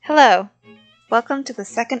Hello! Welcome to the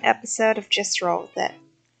second episode of Just Roll With It.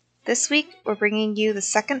 This week, we're bringing you the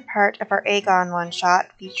second part of our Aegon one-shot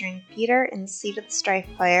featuring Peter in the Seat of the Strife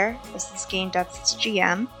player as the Skane-Dot's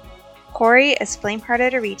GM, Corey as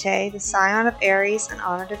Flamehearted Arete, the scion of Ares and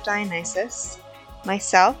honored of Dionysus,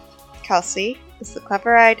 myself, Kelsey, as the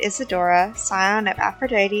clever-eyed Isadora, scion of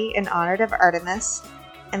Aphrodite and honored of Artemis,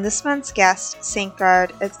 and this month's guest,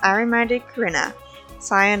 Saintguard, as iron-minded Corinna,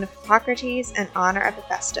 scion of Hippocrates and honor of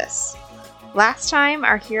Hephaestus. Last time,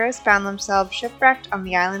 our heroes found themselves shipwrecked on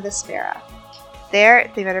the island of Spera.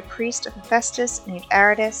 There, they met a priest of Hephaestus named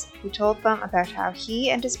Aratus, who told them about how he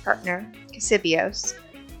and his partner, Cassibios,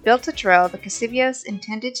 built a drill that Cassibios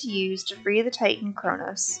intended to use to free the Titan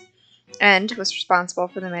Kronos, and was responsible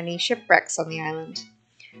for the many shipwrecks on the island.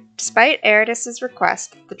 Despite Aratus's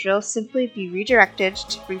request that the drill simply be redirected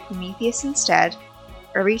to free Prometheus instead,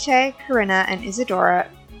 Arete, Corinna, and Isadora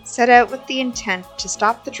set out with the intent to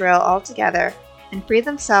stop the drill altogether and free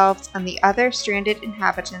themselves and the other stranded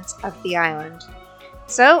inhabitants of the island.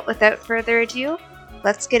 So, without further ado,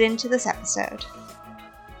 let's get into this episode.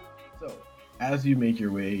 So, as you make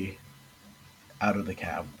your way out of the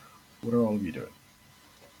camp, what are all of you doing?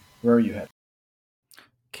 Where are you headed?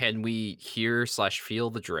 Can we hear/feel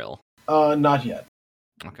the drill? Not yet.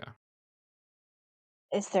 Okay.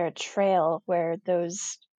 Is there a trail where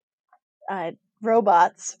those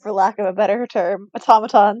robots, for lack of a better term,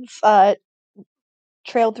 automatons,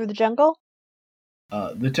 trailed through the jungle?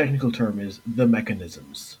 The technical term is the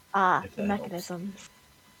mechanisms. The mechanisms.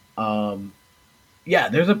 Yeah,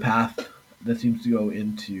 there's a path that seems to go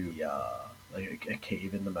into like a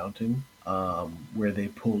cave in the mountain, where they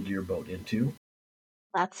pulled your boat into.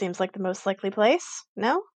 That seems like the most likely place,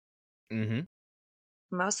 no? Mm-hmm.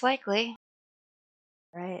 Most likely.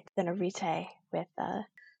 Right, then Arete with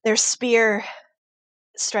their spear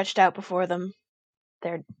stretched out before them,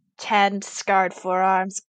 their tanned, scarred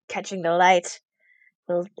forearms catching the light,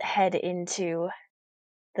 will head into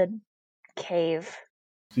the cave.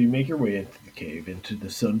 So you make your way into the cave, into the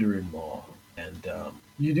Sunderin Maw, and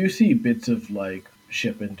you do see bits of like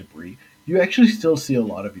ship and debris. You actually still see a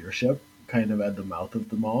lot of your ship kind of at the mouth of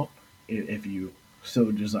the maw, if you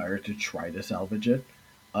so desire to try to salvage it.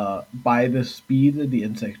 By the speed that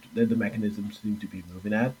the mechanisms seem to be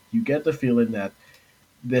moving at, you get the feeling that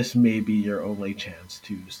this may be your only chance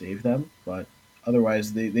to save them. But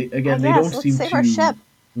otherwise, they don't seem to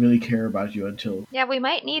really care about you until Yeah, we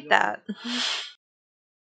might need that.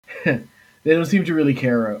 they don't seem to really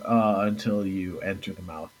care until you enter the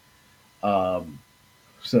mouth.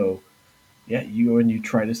 So yeah, you go and you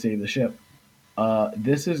try to save the ship.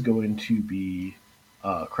 This is going to be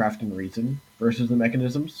crafting reason versus the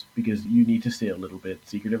mechanisms, because you need to stay a little bit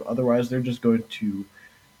secretive. Otherwise, they're just going to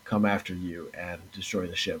come after you and destroy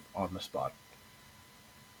the ship on the spot.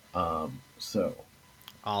 So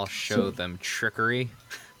I'll show them trickery.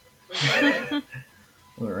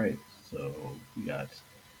 All right. So we got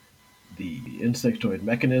the insectoid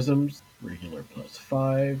mechanisms, regular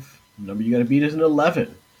 +5. The number you got to beat is an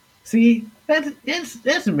 11. See,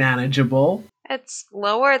 that's manageable. It's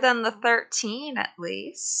lower than the 13, at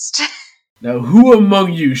least. Now, who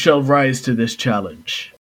among you shall rise to this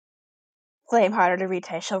challenge? Flamehearted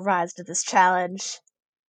Arete shall rise to this challenge.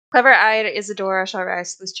 Clever-eyed Isadora shall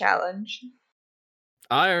rise to this challenge.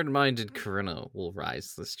 Iron-minded Corinna will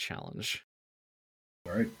rise to this challenge.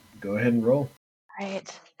 All right, go ahead and roll.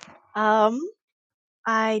 Right.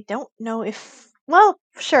 I don't know if... Well,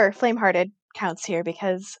 sure, Flamehearted counts here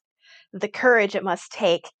because the courage it must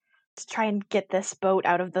take to try and get this boat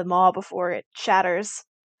out of the maw before it shatters,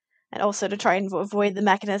 and also to try and avoid the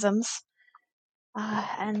mechanisms.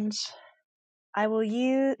 And I will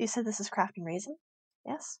use... You said this is crafting reason?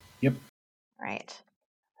 Yes? Yep. Right.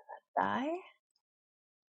 Die.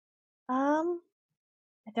 I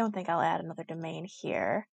don't think I'll add another domain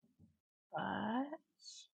here, but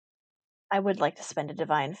I would like to spend a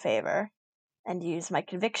divine favor and use my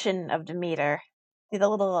conviction of Demeter. Do the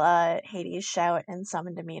little Hades shout and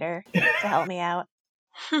summon Demeter to help me out.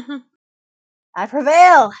 I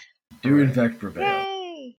prevail! Do in fact prevail.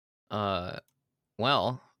 Yay!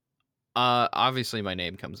 Well, obviously my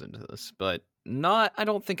name comes into this, but I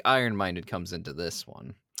don't think iron-minded comes into this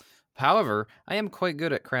one. However, I am quite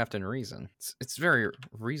good at craft and reason. It's very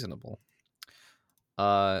reasonable.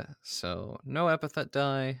 So no epithet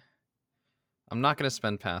die. I'm not going to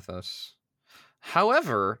spend pathos.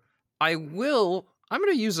 However, I'm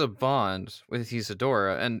going to use a bond with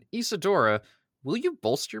Isadora, and Isadora, will you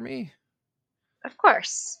bolster me? Of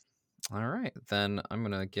course. All right, then I'm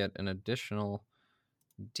going to get an additional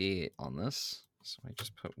D8 on this. So I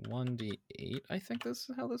just put 1d8. I think this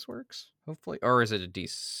is how this works. Hopefully. Or is it a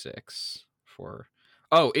d6 for...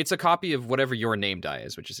 Oh, it's a copy of whatever your name die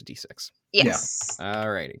is, which is a d6. Yes.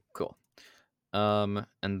 Alrighty, cool. And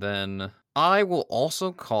then I will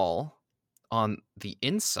also call on the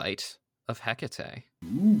insight of Hecate,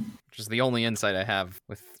 Ooh. which is the only insight I have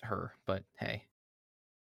with her, but hey.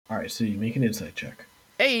 All right, so you make an insight check.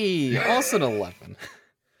 Hey, also an 11.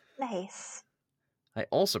 Nice. I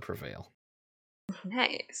also prevail.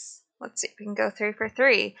 Nice. Let's see if we can go 3 for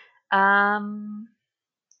 3.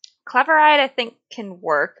 Clever-eyed, I think, can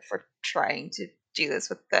work if we're trying to do this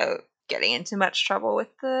without getting into much trouble with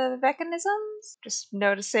the mechanisms. Just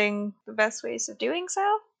noticing the best ways of doing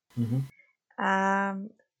so. Mm-hmm.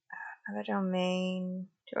 Other domain.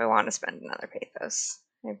 Do I want to spend another pathos?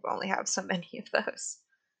 I only have so many of those.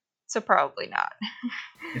 So probably not.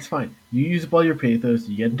 It's fine. You use up all your pathos,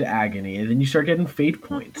 you get into agony, and then you start getting fate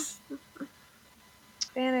points.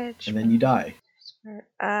 Advantage. And then you die.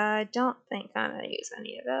 I don't think I'm going to use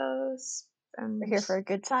any of those. We're here for a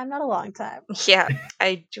good time, not a long time. Yeah.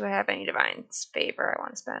 Do I have any Divine's Favor I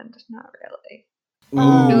want to spend? Not really.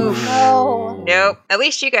 Oh, Oof. no. Nope. At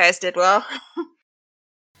least you guys did well.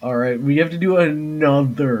 Alright, we have to do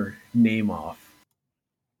another name off.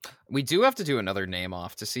 We do have to do another name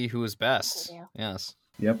off to see who is best. We do. Yes.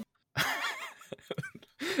 Yep.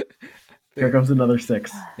 Here comes another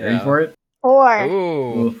 6. Ready Yeah. for it? 4.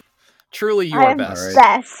 Ooh. Oof. Truly, you I are am best. Alright.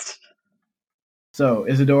 best. So,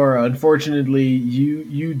 Isadora, unfortunately,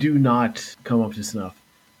 you do not come up to snuff.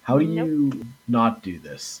 How do you not do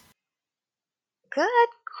this? Good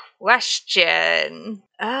question.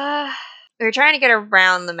 We were trying to get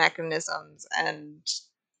around the mechanisms and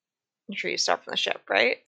retrieve stuff from the ship,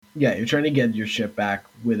 right? Yeah, you're trying to get your ship back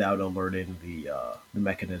without alerting the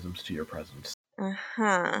mechanisms to your presence.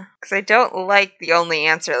 Uh-huh. Because I don't like the only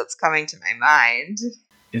answer that's coming to my mind.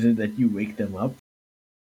 Is it that you wake them up?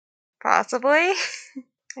 Possibly.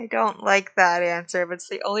 I don't like that answer, but it's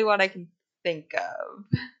the only one I can think of.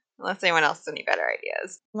 Unless anyone else has any better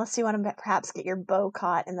ideas. Unless you want to perhaps get your bow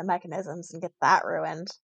caught in the mechanisms and get that ruined.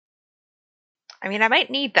 I mean, I might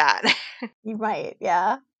need that. You might,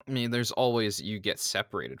 yeah. I mean, there's always you get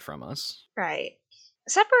separated from us. Right.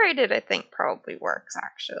 Separated, I think, probably works,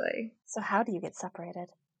 actually. So how do you get separated?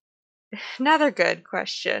 Another good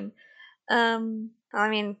question. I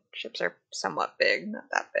mean, ships are somewhat big, not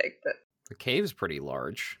that big, but The cave's pretty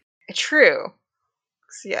large. true.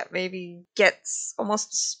 So yeah, maybe gets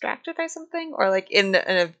almost distracted by something, or like in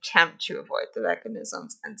an attempt to avoid the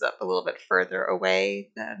mechanisms, ends up a little bit further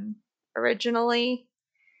away than originally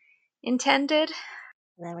intended.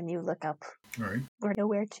 And then when you look up, Alright. we're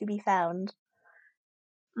nowhere to be found.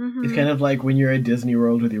 Mm-hmm. It's kind of like when you're at Disney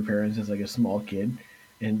World with your parents as like a small kid,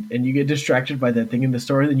 and you get distracted by that thing in the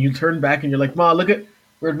store, and then you turn back and you're like, Ma, look at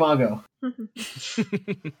where'd Ma go?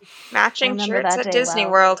 Matching Remember shirts that at day Disney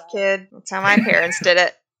well. World, kid. That's how my parents did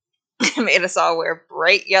it. Made us all wear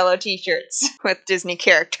bright yellow t-shirts with Disney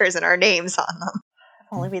characters and our names on them. If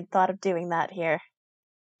only we'd thought of doing that here.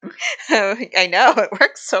 I know, it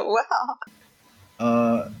works so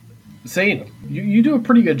well. Sane, you do a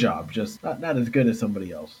pretty good job, just not as good as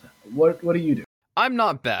somebody else. What do you do? I'm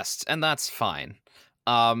not best, and that's fine.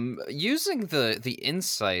 Using the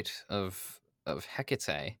insight of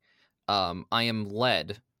Hecate, I am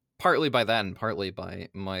led partly by that and partly by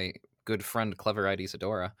my good friend Clever-eyed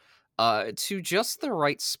Isadora, to just the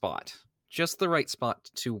right spot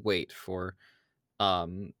to wait for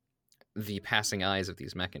the passing eyes of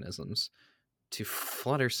these mechanisms to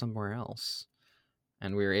flutter somewhere else,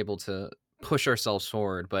 and we were able to push ourselves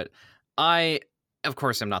forward. But I, of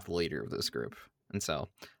course, am not the leader of this group, and so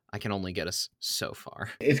I can only get us so far.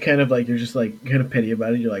 It's kind of like you're just like kind of petty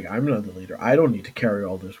about it. You're like, I'm not the leader. I don't need to carry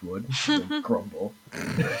all this wood. Like, grumble.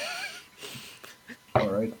 All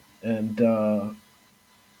right, and Every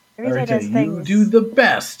day Arita, does you things. do the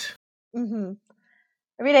best. Mm-hmm.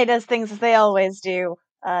 Every day does things as they always do,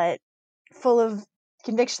 full of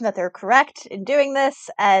conviction that they're correct in doing this,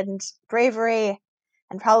 and bravery,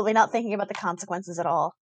 and probably not thinking about the consequences at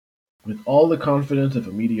all. With all the confidence of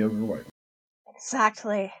a mediocre wife.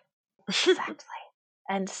 Exactly.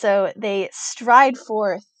 And so they stride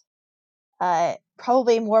forth,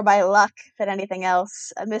 probably more by luck than anything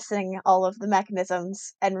else, missing all of the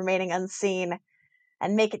mechanisms and remaining unseen,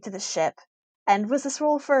 and make it to the ship. And was this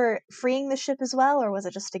roll for freeing the ship as well, or was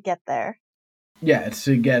it just to get there? Yeah, it's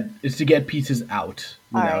to get pieces out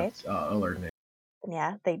without alerting it. And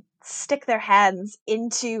yeah, they stick their hands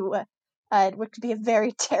into what could be a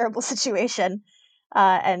very terrible situation,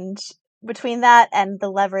 and between that and the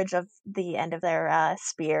leverage of the end of their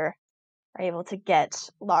spear, are able to get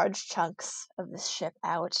large chunks of this ship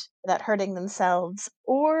out without hurting themselves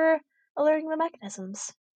or alerting the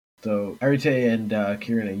mechanisms. So, Arite and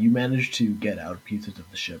Kirina, you managed to get out pieces of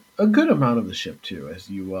the ship. A good amount of the ship, too, as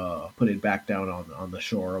you put it back down on the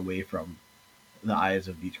shore away from the eyes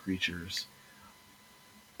of these creatures.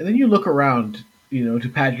 And then you look around,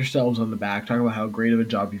 to pat yourselves on the back, talking about how great of a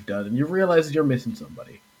job you've done, and you realize that you're missing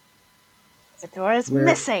somebody. Isadora's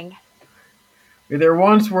missing. Where there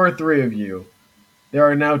once were 3 of you, there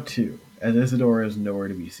are now 2, as Isadora is nowhere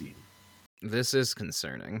to be seen. This is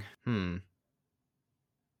concerning.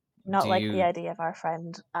 Not like the idea of our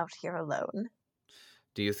friend out here alone.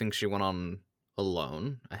 Do you think she went on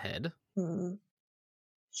alone ahead?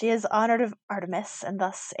 She is honored of Artemis and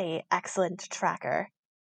thus a excellent tracker.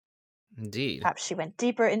 Indeed. Perhaps she went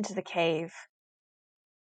deeper into the cave.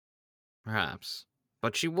 Perhaps.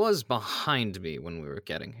 But she was behind me when we were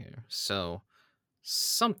getting here, so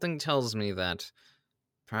something tells me that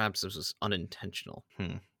perhaps this was unintentional.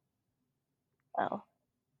 Well.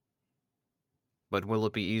 But will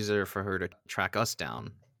it be easier for her to track us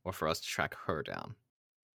down, or for us to track her down?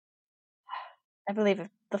 I believe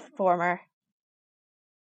the former.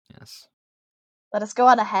 Yes. Let us go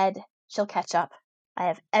on ahead. She'll catch up. I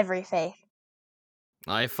have every faith.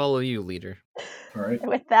 I follow you, leader. All right. And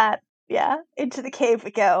with that, into the cave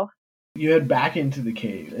we go. You head back into the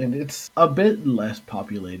cave, and it's a bit less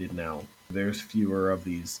populated now. There's fewer of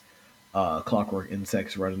these clockwork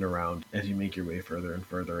insects running around as you make your way further and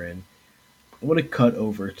further in. I want to cut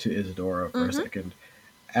over to Isadora for a second.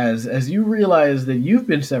 As you realize that you've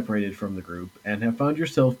been separated from the group and have found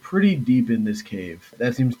yourself pretty deep in this cave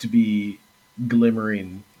that seems to be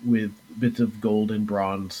glimmering with bits of gold and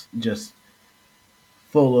bronze, just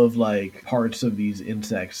full of parts of these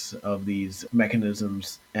insects, of these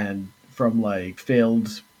mechanisms, and from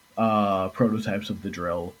failed prototypes of the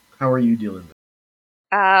drill. How are you dealing with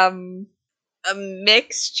it? A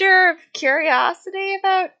mixture of curiosity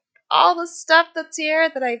about all the stuff that's here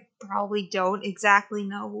that I probably don't exactly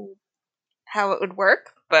know how it would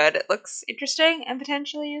work, but it looks interesting and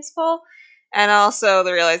potentially useful. And also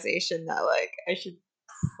the realization that I should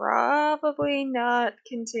probably not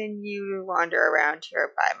continue to wander around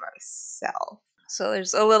here by myself. So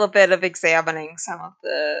there's a little bit of examining some of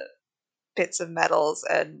the bits of metals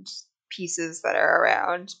and pieces that are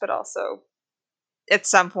around, but also at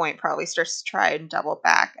some point probably starts to try and double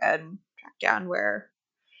back and track down where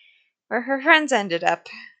her friends ended up.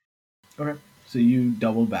 Okay. So you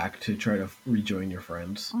double back to try to rejoin your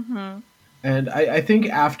friends. Mm-hmm. And I think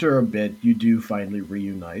after a bit, you do finally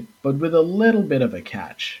reunite, but with a little bit of a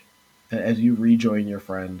catch. As you rejoin your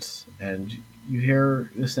friends, and you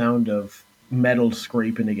hear the sound of metal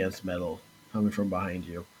scraping against metal coming from behind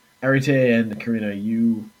you. Arite and Kirina,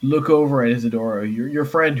 you look over at Isadora, your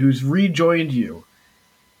friend who's rejoined you,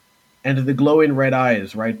 and the glowing red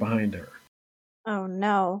eyes right behind her. Oh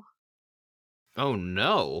no. Oh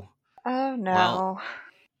no. Oh no.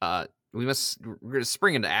 Well, we're gonna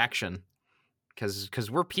spring into action, because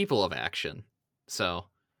we're people of action. So,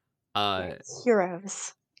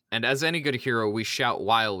 heroes. And as any good hero, we shout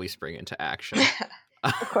while we spring into action.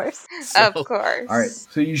 Of course. Of course. All right.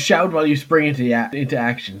 So you shout while you spring into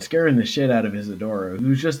action, scaring the shit out of Isadora,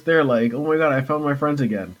 who's just there oh my god, I found my friends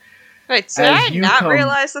again. Wait, so I did not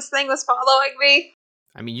realize this thing was following me?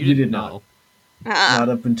 I mean, you didn't know. Not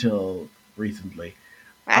up until recently.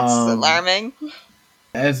 That's alarming.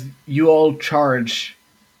 As you all charge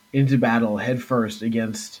into battle headfirst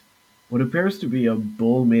against what appears to be a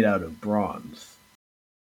bull made out of bronze.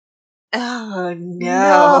 Oh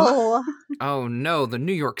no. Oh no, the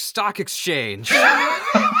New York Stock Exchange.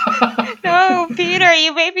 No, Peter,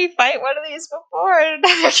 you made me fight one of these before in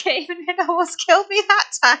another cave and it almost killed me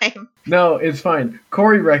that time. No, it's fine.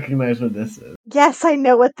 Corey recognized what this is. Yes, I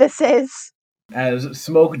know what this is. As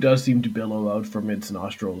smoke does seem to billow out from its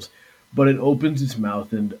nostrils, but it opens its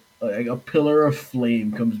mouth and a pillar of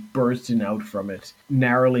flame comes bursting out from it,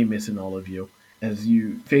 narrowly missing all of you. As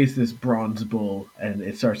you face this bronze bull, and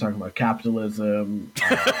it starts talking about capitalism,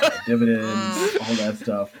 dividends, all that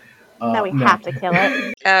stuff. Now we have to kill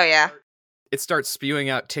it. Oh, yeah. It starts spewing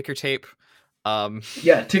out ticker tape.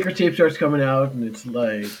 Yeah, ticker tape starts coming out, and it's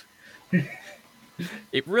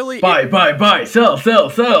it really... Buy, sell.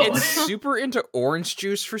 It's super into orange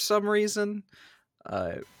juice for some reason.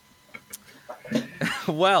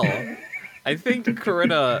 Well, I think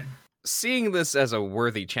Kirina, seeing this as a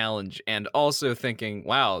worthy challenge and also thinking,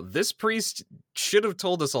 wow, this priest should have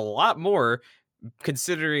told us a lot more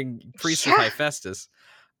considering priest of Hephaestus,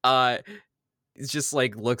 it's just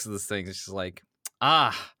looks at this thing, it's just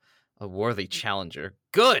a worthy challenger.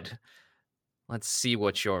 Good! Let's see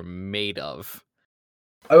what you're made of.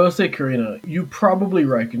 I will say, Karina, you probably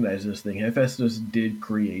recognize this thing. Hephaestus did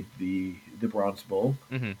create the bronze bull.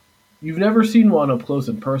 Mm-hmm. You've never seen one up close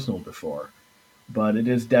and personal before, but it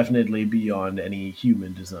is definitely beyond any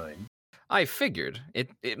human design. I figured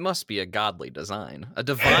it must be a godly design, a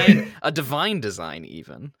divine design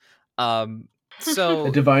even. So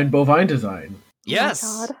A divine bovine design. yes,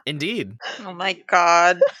 God. indeed. Oh my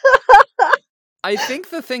god. I think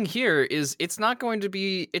the thing here is it's not going to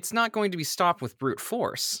be stopped with brute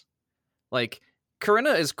force. Like,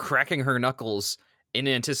 Corinna is cracking her knuckles in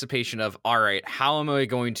anticipation of, all right, how am I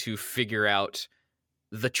going to figure out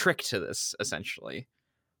the trick to this, essentially?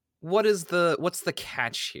 What's the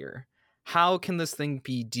catch here? How can this thing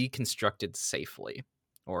be deconstructed safely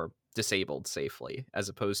or disabled safely, as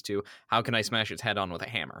opposed to how can I smash its head on with a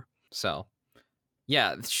hammer? So,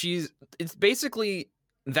 yeah, it's basically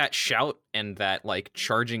that shout and that like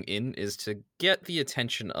charging in is to get the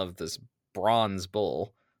attention of this bronze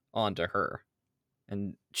bull onto her.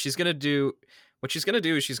 And she's going to do is she's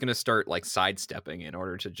going to start like sidestepping in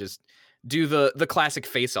order to just do the classic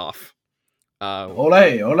face off.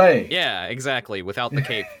 Ole, ole. Yeah, exactly. Without the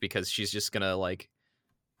cape, because she's just gonna like,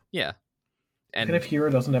 yeah. What And kind of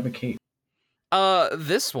hero doesn't have a cape?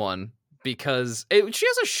 this one because she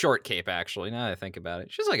has a short cape. Actually, now that I think about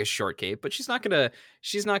it, she's like a short cape, but she's not gonna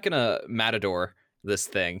matador this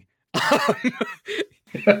thing.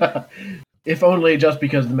 If only just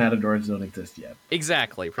because the matadors don't exist yet.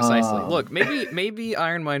 Exactly, precisely. Look, maybe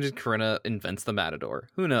Iron-minded Corinna invents the matador.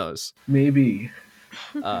 Who knows? Maybe.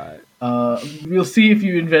 We'll see if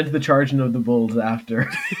you invent the charging of the bulls after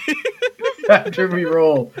after we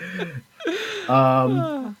roll.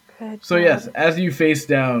 Oh, good So God. yes, as you face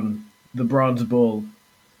down the bronze bull,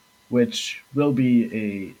 which will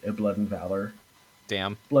be a blood and valor,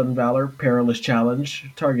 Damn. perilous challenge,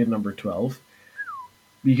 target number 12,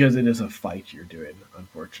 because it is a fight you're doing,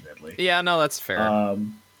 unfortunately. Yeah, no, that's fair.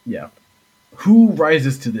 Yeah. Who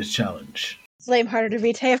rises to this challenge? Flamehearted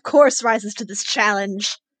Arite, of course, rises to this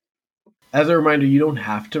challenge. As a reminder, you don't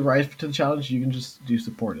have to rise to the challenge. You can just do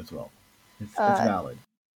support as well. It's valid.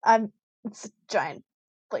 It's a giant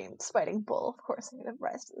flame spiting bull. Of course, I'm going to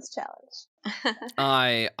rise to this challenge.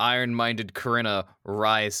 I, iron-minded Corinna,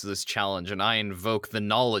 rise to this challenge, and I invoke the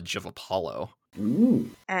knowledge of Apollo.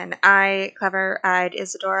 Ooh. And I, clever-eyed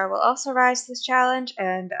Isadora, will also rise to this challenge,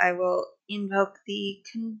 and I will invoke the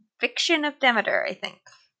conviction of Demeter, I think.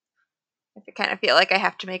 I kind of feel like I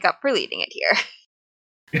have to make up for leading it here.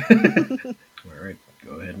 All right,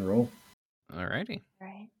 go ahead and roll. Alrighty.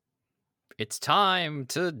 Right. It's time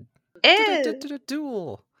to Ew.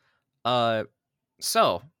 duel.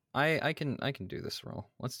 So I can do this roll.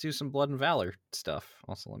 Let's do some blood and valor stuff.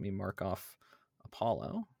 Also, let me mark off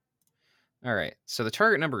Apollo. All right. So the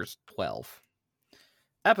target number is 12.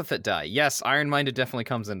 Epithet die. Yes, Iron-minded definitely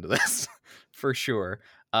comes into this for sure.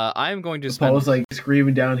 I am going to spend. Apollo's like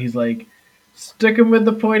screaming down. He's like, "Stick him with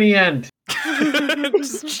the pointy end."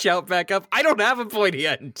 Just shout back up. I don't have a pointy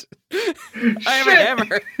end. I have a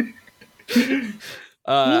hammer.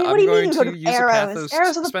 What do you mean you don't have use arrows? a pathos.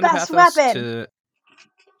 Arrows are the spend a best pathos weapon.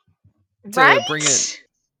 to Right? bring it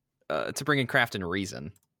to bring in craft and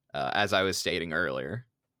reason, as I was stating earlier.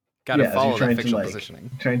 Got to Yeah, as follow you're that trying to, fictional like,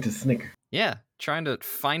 positioning. Trying to snicker. Yeah, trying to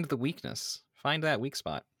find the weakness, find that weak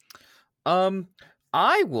spot.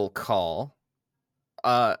 I will call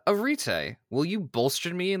Arite. Will you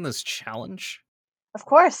bolster me in this challenge? Of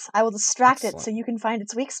course, I will distract Excellent. it so you can find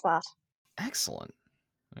its weak spot. Excellent.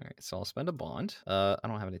 All right, so I'll spend a bond. I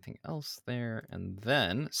don't have anything else there, and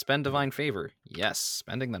then spend divine favor. Yes,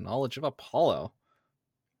 spending the knowledge of Apollo.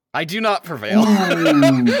 I do not prevail.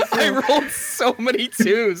 Ooh. I rolled so many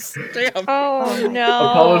twos. Damn. Oh no.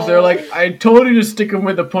 Apollo's there like, "I told you to stick him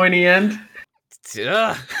with the pointy end."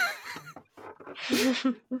 Ugh.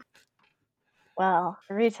 Well,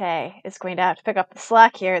 Arite is going to have to pick up the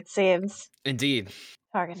slack here, it seems. Indeed.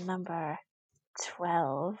 Target number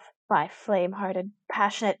 12. My flame-hearted,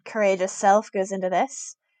 passionate, courageous self goes into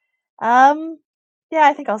this. Yeah,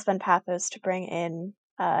 I think I'll spend Pathos to bring in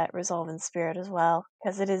Resolve and Spirit as well,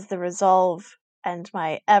 because it is the Resolve and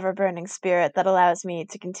my ever-burning spirit that allows me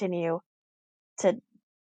to continue to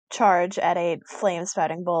charge at a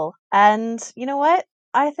flame-spouting bull. And you know what?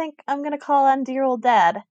 I think I'm going to call on dear old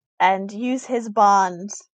dad and use his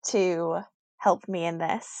bond to help me in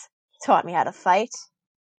this. He taught me how to fight.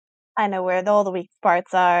 I know where all the weak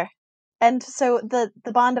parts are. And so the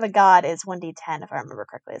bond of a god is 1d10, if I remember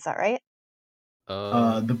correctly. Is that right?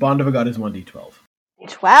 The bond of a god is 1d12.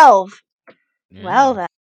 12! yeah. Well then.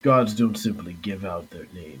 Gods don't simply give out their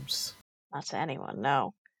names. Not to anyone,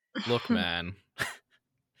 no. Look, man.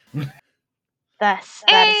 That is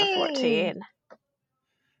a 14.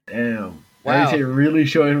 Damn. Wow. Arete really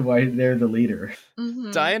showing why they're the leader.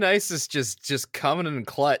 Mhm. Dionysus just coming in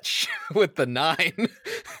clutch with the 9.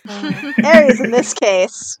 Ares in this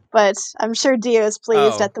case, but I'm sure Dio is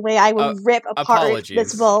pleased Oh, at the way I will rip apart this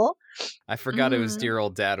apologies. bull. I forgot it was Mhm. dear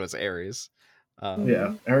old dad was Ares.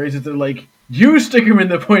 Yeah, Ares is like, you stick him in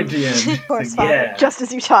the pointy end. Of course, It's like, Father, yeah. just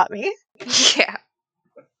as you taught me. Yeah.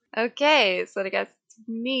 Okay, so I guess it's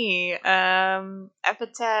me.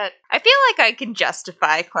 Epithet. I feel like I can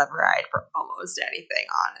justify Clever-Eyed for almost anything,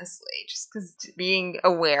 honestly, just because being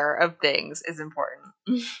aware of things is important.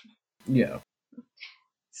 Yeah.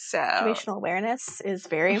 So, Situational awareness is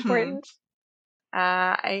very Mhm. important.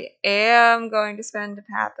 I am going to spend a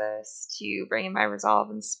Pathos to bring in my resolve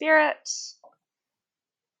and spirit.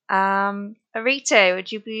 Arete,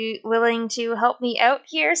 would you be willing to help me out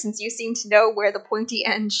here, since you seem to know where the pointy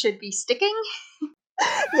end should be sticking?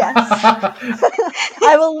 Yes.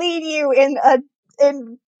 I will lead you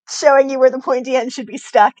in showing you where the pointy end should be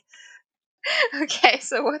stuck. Okay,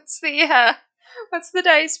 so what's the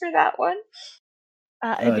dice for that one?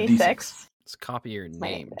 It'd be D6. 6. Let's copy your My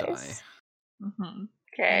name name die. dice. Mm-hmm. And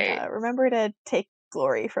Okay. remember to take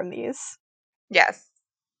glory from these. Yes.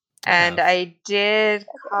 I And have. I did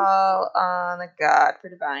call on the god for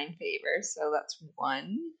divine favor, so that's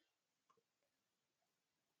 1.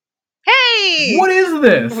 Hey! What is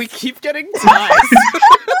this? We keep getting ties.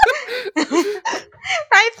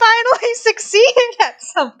 I finally succeeded at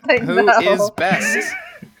something. Who though. is best?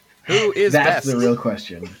 Who is That's best? the real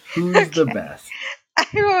question. Who's the best?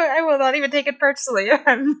 I will not even take it personally.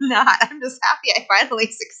 I'm not. I'm just happy I finally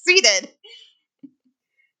succeeded.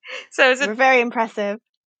 So is We're it very impressive.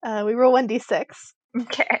 We roll 1d6.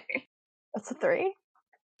 okay? That's a 3.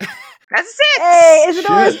 That's 6. Hey,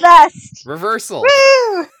 Isadora's Shit. best! Reversal.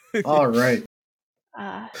 Woo! All right.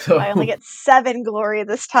 So I only get 7 glory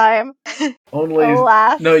this time. Only.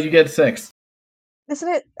 Alas. No, you get 6. Isn't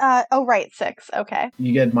it? Oh, right, 6. Okay.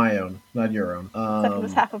 You get my own, not your own. 7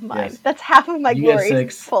 was half of mine. yes. That's half of my You get glory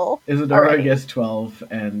 6. full. Isadora already. gets 12,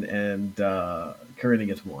 and Karina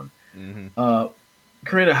gets 1. Mm-hmm.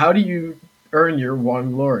 Karina, how do you earn your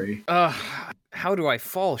 1 glory? How do I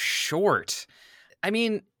fall short? I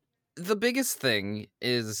mean, the biggest thing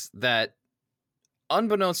is that,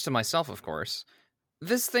 unbeknownst to myself, of course,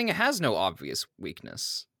 this thing has no obvious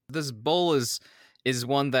weakness. This bull is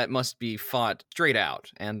one that must be fought straight out,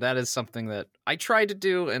 and that is something that I tried to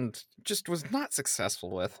do and just was not successful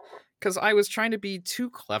with, because I was trying to be too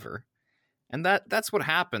clever. And that's what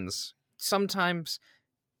happens. Sometimes,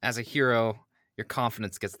 as a hero, your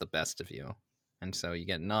confidence gets the best of you, and so you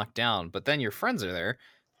get knocked down, but then your friends are there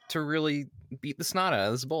to really beat the snot out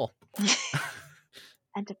of this bull.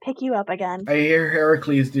 And to pick you up again. I hear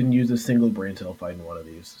Heracles didn't use a single brain cell fight in one of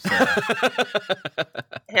these. So.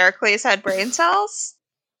 Heracles had brain cells.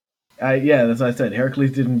 Yeah, that's what I said.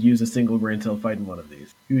 Heracles didn't use a single brain cell fight in one of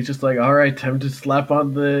these. He was just like, all right, time to slap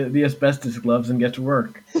on the asbestos gloves and get to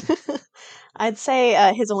work. I'd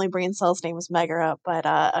say his only brain cell's name was Megara, but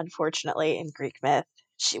unfortunately, in Greek myth,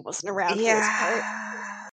 she wasn't around for this part.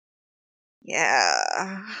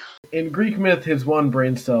 Yeah. In Greek myth, his one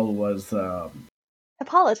brain cell was...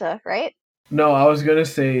 Hippolyta, right? No, I was going to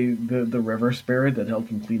say the river spirit that helped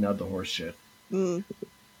him clean out the horse shit. Mm.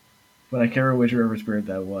 But I can't remember which river spirit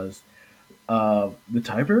that was. The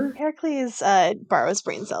Tiber? Heracles borrows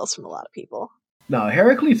brain cells from a lot of people. No,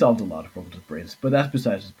 Heracles solved a lot of problems with brains, but that's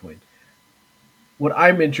besides the point. What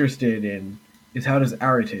I'm interested in is how does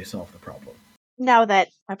Arete solve the problem? Now that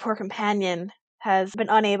my poor companion has been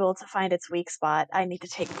unable to find its weak spot, I need to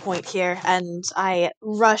take point here, and I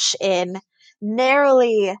rush in,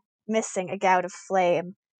 narrowly missing a gout of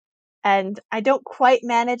flame. And I don't quite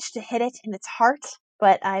manage to hit it in its heart,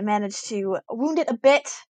 but I manage to wound it a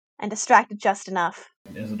bit and distract it just enough.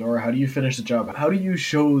 Isadora, how do you finish the job? How do you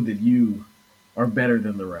show that you are better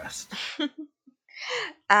than the rest?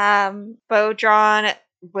 Bow drawn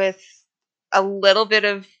with a little bit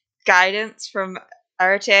of guidance from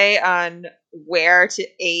Arete on where to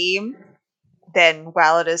aim, then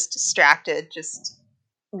while it is distracted, just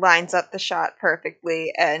lines up the shot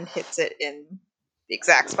perfectly and hits it in the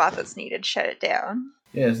exact spot that's needed, shut it down.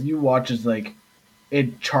 Yes, you watch as like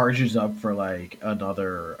it charges up for like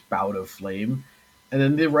another bout of flame, and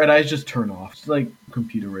then the red eyes just turn off. It's like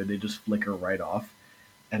computer red, they just flicker right off,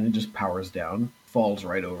 and it just powers down, falls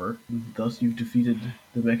right over. Thus you've defeated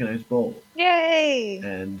the mechanized bull. Yay!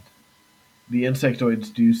 And the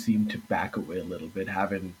insectoids do seem to back away a little bit,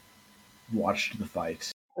 having watched the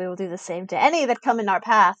fight. We will do the same to any that come in our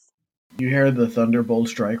path. You hear the thunderbolt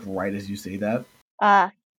strike right as you say that.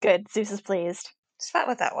 Good. Zeus is pleased. Is that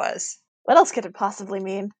what that was? What else could it possibly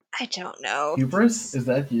mean? I don't know. Hubris, is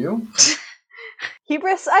that you?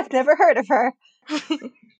 Hubris? I've never heard of her.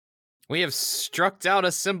 We have struck down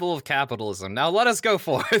a symbol of capitalism. Now let us go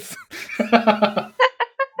forth.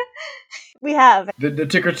 We have. The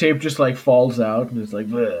ticker tape just like falls out and it's like,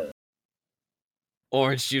 bleh.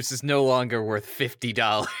 Orange juice is no longer worth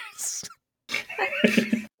 $50.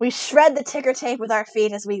 We shred the ticker tape with our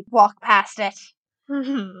feet as we walk past it.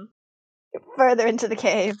 Further into the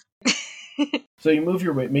cave. So you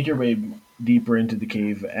make your way deeper into the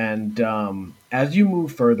cave, and as you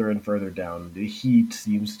move further and further down, the heat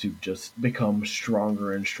seems to just become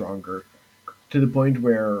stronger and stronger, to the point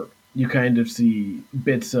where you kind of see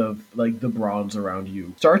bits of like the bronze around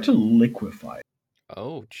you start to liquefy.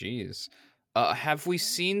 Oh, jeez. Have we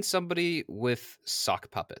seen somebody with sock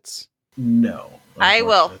puppets? No, I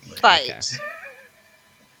will unfortunately. fight.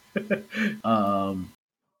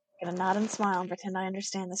 Gonna nod and smile and pretend I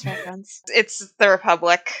understand this reference. It's The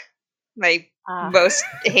Republic, my most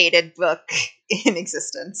hated book in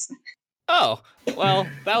existence. Oh, well,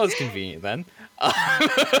 that was convenient then.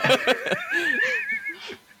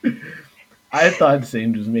 I thought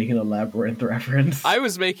Sage was making a labyrinth reference. I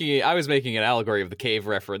was making an allegory of the cave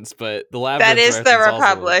reference, but the labyrinth That is The reference also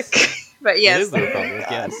Republic. works. But It yes, is the Republic,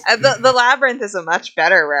 yes. the Labyrinth is a much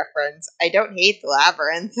better reference. I don't hate the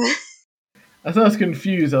Labyrinth. I was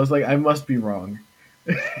confused. I was like, I must be wrong.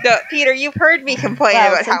 No, Peter, you've heard me complain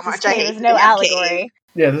Well, about how since this much I cave hate is no the damn allegory. cave.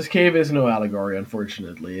 Yeah, this cave is no allegory,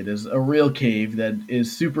 unfortunately. It is a real cave that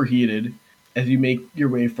is superheated as you make your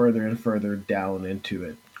way further and further down into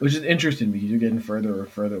it. Which is interesting because you're getting further and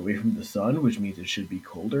further away from the sun, which means it should be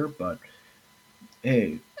colder, but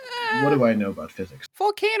hey, what do I know about physics?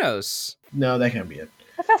 Volcanoes. No, that can't be it.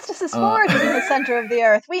 Hephaestus' forge is in the center of the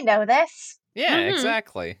earth. We know this. Yeah, Mhm.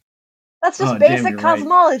 exactly. That's just Oh, damn, basic you're right.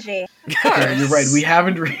 cosmology. Yeah, you're right. We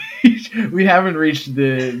haven't reached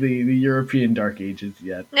the European Dark Ages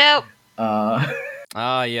yet. Nope.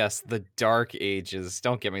 Ah, yes, the Dark Ages.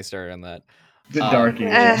 Don't get me started on that. The Dark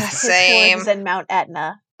Ages. His Same. forge is in Mount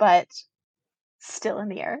Etna, but still in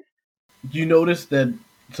the earth. You notice that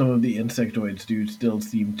some of the insectoids do still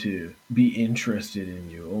seem to be interested in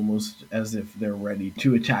you, almost as if they're ready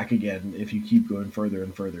to attack again if you keep going further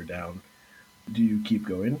and further down. Do you keep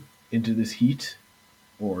going into this heat,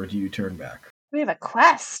 or do you turn back? We have a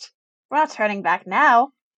quest. We're not turning back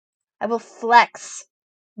now. I will flex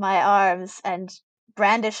my arms and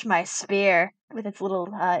brandish my spear with its little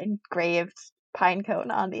engraved pine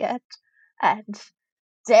cone on the end and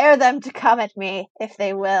dare them to come at me if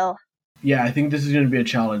they will. Yeah, I think this is going to be a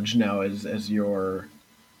challenge now as you're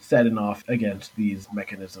setting off against these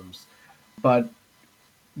mechanisms. But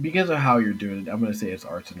because of how you're doing it, I'm going to say it's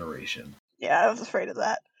arts and narration. Yeah, I was afraid of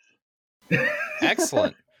that.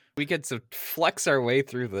 Excellent. We get to flex our way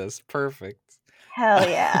through this. Perfect. Hell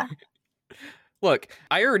yeah. Look,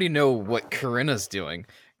 I already know what Corinna's doing.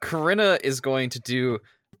 Corinna is going to do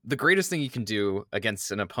the greatest thing you can do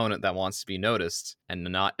against an opponent that wants to be noticed and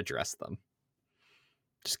not address them.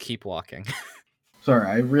 Just keep walking. Sorry,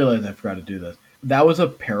 I realized I forgot to do this. That was a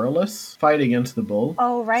perilous fight against the bull.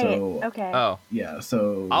 Oh, right. So, Okay. Oh, Yeah,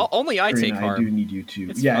 so only I take Karina, I harm. do need you to.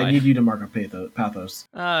 It's I fine. need you to mark up pathos.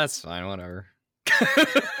 That's fine, whatever.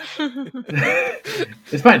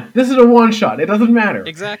 It's fine. This is a one shot. It doesn't matter.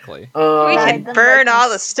 Exactly. We Ride can them burn like all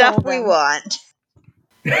you the stuff stole we them. want.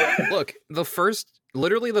 Look, the first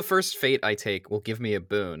fate I take will give me a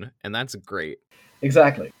boon, and that's great.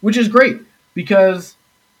 Exactly. Which is great because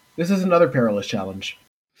this is another perilous challenge.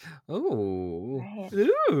 Ooh. Right.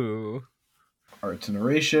 Ooh. Arts and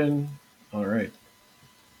narration. All right.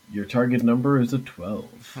 Your target number is a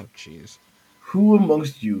 12. Oh, jeez. Who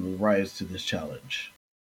amongst you will rise to this challenge?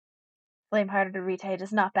 Flamehearted Arite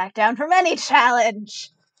does not back down from any challenge.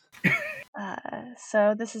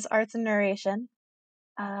 So this is arts and narration.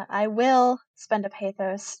 I will spend a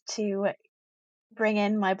pathos to bring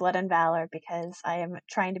in my blood and valor because I am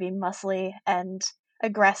trying to be muscly and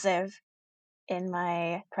aggressive in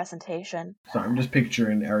my presentation. So I'm just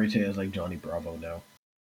picturing Arite as like Johnny Bravo now.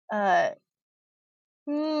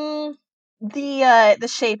 The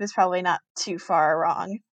shape is probably not too far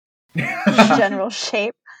wrong. General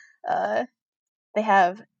shape. They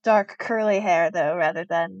have dark curly hair though, rather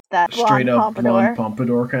than that Straight blonde up pompadour. blonde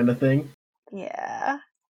pompadour kind of thing. Yeah.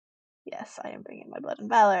 Yes, I am bringing my blood and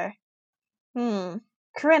valor.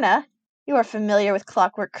 Corinna, you are familiar with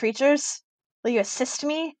clockwork creatures. Will you assist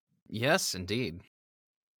me? Yes, indeed.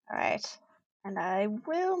 All right. And I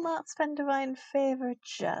will not spend divine favor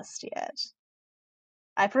just yet.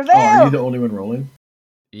 I prevail. Oh, are you the only one rolling?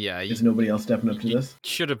 Yeah, Is nobody else stepping up to you this?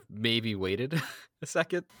 should have maybe waited a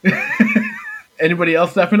second. Anybody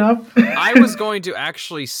else stepping up? I was going to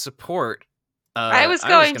actually support. I was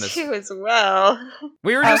going to as well.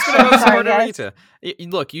 We were just going to sorry, support guys.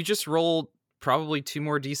 Arita. Look, you just rolled probably 2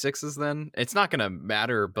 more d6s then. It's not going to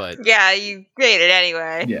matter, but... Yeah, you graded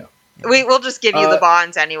anyway. Yeah. We'll just give you the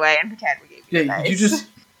bonds anyway and pretend we gave you the Yeah, dice.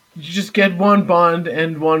 you just get 1 bond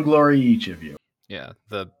and 1 glory each of you. Yeah,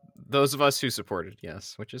 those of us who supported,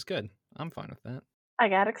 yes, which is good. I'm fine with that. I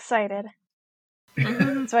got excited.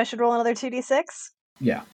 So I should roll another 2d6?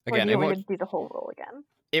 Yeah. Or Again, do you it want me won't, to do the whole roll again?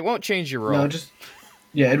 it won't change your roll. No, just...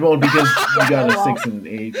 Yeah, it won't because you got it a won't. 6 and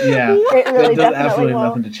an 8. Yeah. It really That does definitely absolutely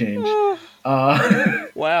won't. nothing to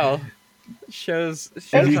change. Wow. Shows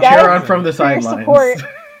Thanks, you guys, cheer on from the for your sidelines. support.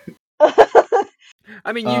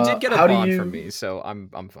 I mean, you did get a how do bond you- from me, so I'm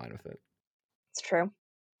fine with it. It's true.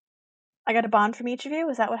 I got a bond from each of you?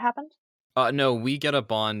 Is that what happened? No, we get a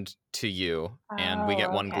bond to you, and we get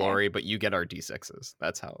Oh, 1 okay. glory, but you get our d6s.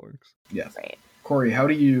 That's how it works. Yes. Right. Corey, how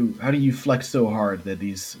do you flex so hard that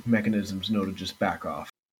these mechanisms know to just back off?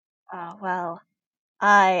 Oh, well,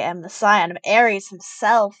 I am the scion of Ares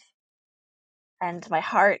himself, and my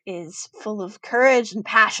heart is full of courage and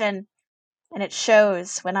passion, and it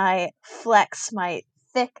shows when I flex my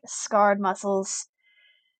thick, scarred muscles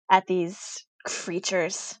at these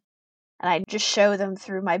creatures, and I just show them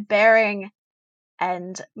through my bearing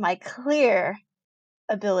and my clear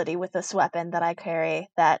ability with this weapon that I carry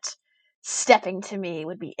that stepping to me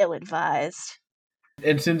would be ill-advised.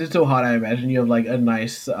 And since it's so hot, I imagine you have like a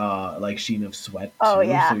nice like sheen of sweat too. Oh,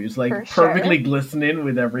 yeah, So it's like for sure. perfectly glistening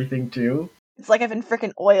with everything too. It's like I've been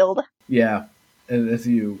frickin' oiled. Yeah. And as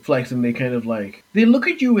you flex and they kind of like they look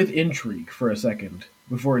at you with intrigue for a second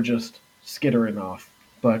before just skittering off.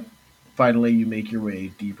 But finally you make your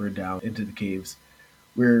way deeper down into the caves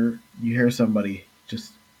where you hear somebody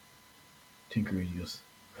just tinkering. He goes,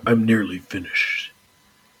 I'm nearly finished.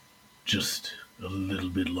 Just a little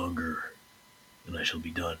bit longer and I shall be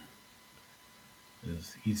done.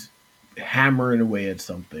 As he's hammering away at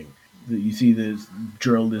something. You see this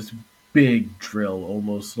big drill,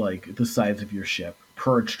 almost like the size of your ship,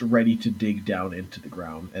 perched ready to dig down into the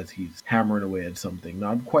ground as he's hammering away at something,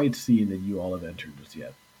 not quite seeing that you all have entered just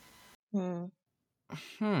yet.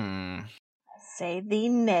 Say thee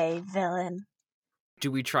nay, villain.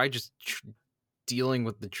 Do we try just dealing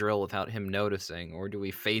with the drill without him noticing, or do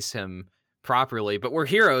we face him properly? But we're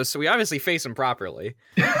heroes, so we obviously face him properly.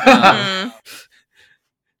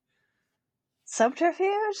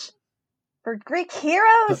 Subterfuge? For Greek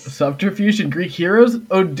heroes? Subterfuge and Greek heroes?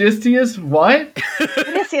 Odysseus what?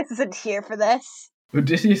 Odysseus isn't here for this.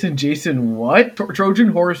 Odysseus and Jason what? Trojan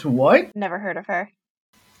horse what? Never heard of her.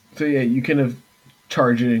 So yeah, you kind of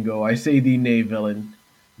charge it and go, I say thee nay, villain.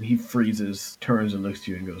 And he freezes, turns and looks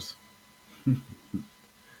to you and goes,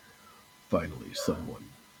 finally someone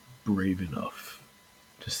brave enough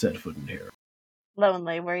to set foot in here.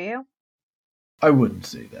 Lonely, were you? I wouldn't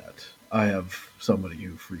say that. I have somebody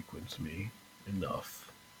who frequents me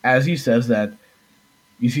enough. As he says that,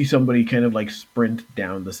 you see somebody kind of like sprint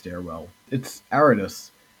down the stairwell. It's Aridus,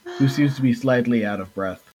 who seems to be slightly out of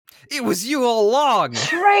breath. It was you all along!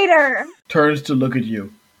 Traitor! Turns to look at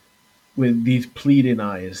you with these pleading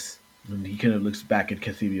eyes. And he kind of looks back at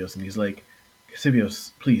Casibios and he's like,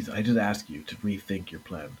 Casibios, please, I just ask you to rethink your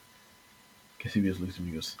plan. Casibios looks at me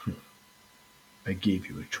and goes, I gave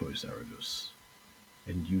you a choice, Aridus.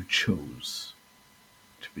 And you chose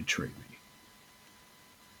to betray me.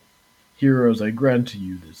 Heroes, I grant to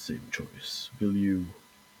you the same choice. Will you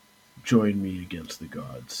join me against the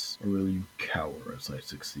gods, or will you cower as I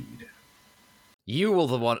succeed? You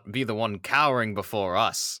will be the one cowering before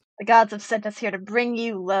us. The gods have sent us here to bring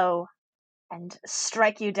you low and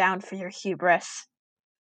strike you down for your hubris.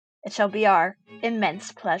 It shall be our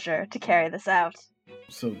immense pleasure to carry this out.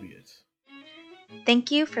 So be it.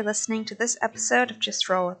 Thank you for listening to this episode of Just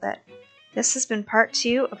Roll With It. This has been part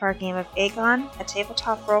 2 of our game of Aegon, a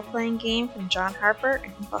tabletop role-playing game from John Harper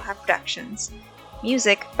and Eaglehat Productions.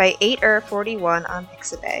 Music by 8er41 on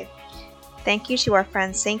Pixabay. Thank you to our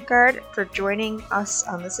friend Saintguard for joining us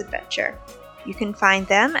on this adventure. You can find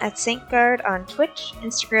them at Saintguard on Twitch,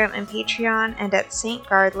 Instagram, and Patreon, and at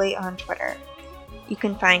Saintguardly on Twitter. You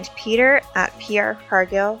can find Peter at PR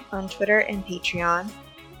Cargill on Twitter and Patreon,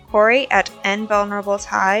 Corey at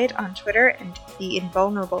NVulnerableTide on Twitter and The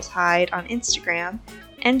Invulnerable Tide on Instagram,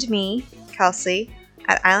 and me, Kelsey,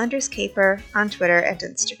 at Islanders Caper on Twitter and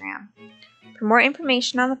Instagram. For more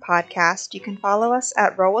information on the podcast, you can follow us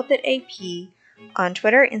at RollWithItAP on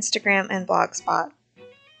Twitter, Instagram, and Blogspot.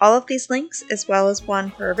 All of these links, as well as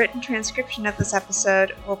one for a written transcription of this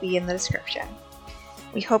episode, will be in the description.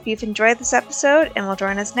 We hope you've enjoyed this episode and will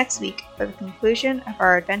join us next week for the conclusion of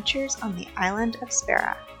our adventures on the island of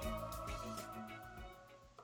Spera.